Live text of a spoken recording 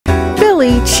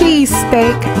Philly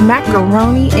cheesesteak,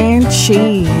 macaroni and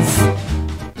cheese.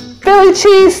 Philly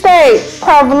cheesesteak,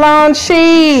 provolone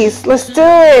cheese. Let's do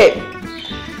it.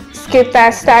 Let's get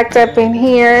that stacked up in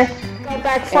here. Go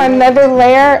back for another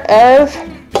layer of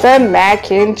the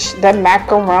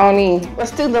macaroni.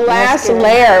 Let's do the last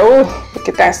layer. Ooh, look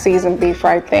at that seasoned beef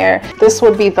right there. This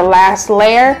will be the last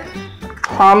layer.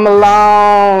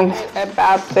 Provolone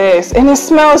about this, and it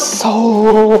smells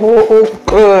so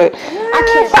good. I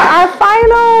can't find our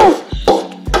final.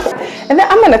 And then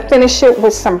I'm gonna finish it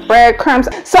with some breadcrumbs.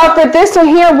 So for this one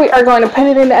here, we are going to put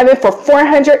it in the oven for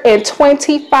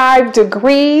 425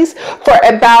 degrees for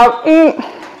about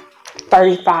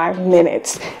 35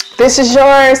 minutes. This is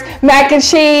yours, mac and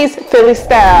cheese, Philly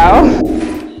style.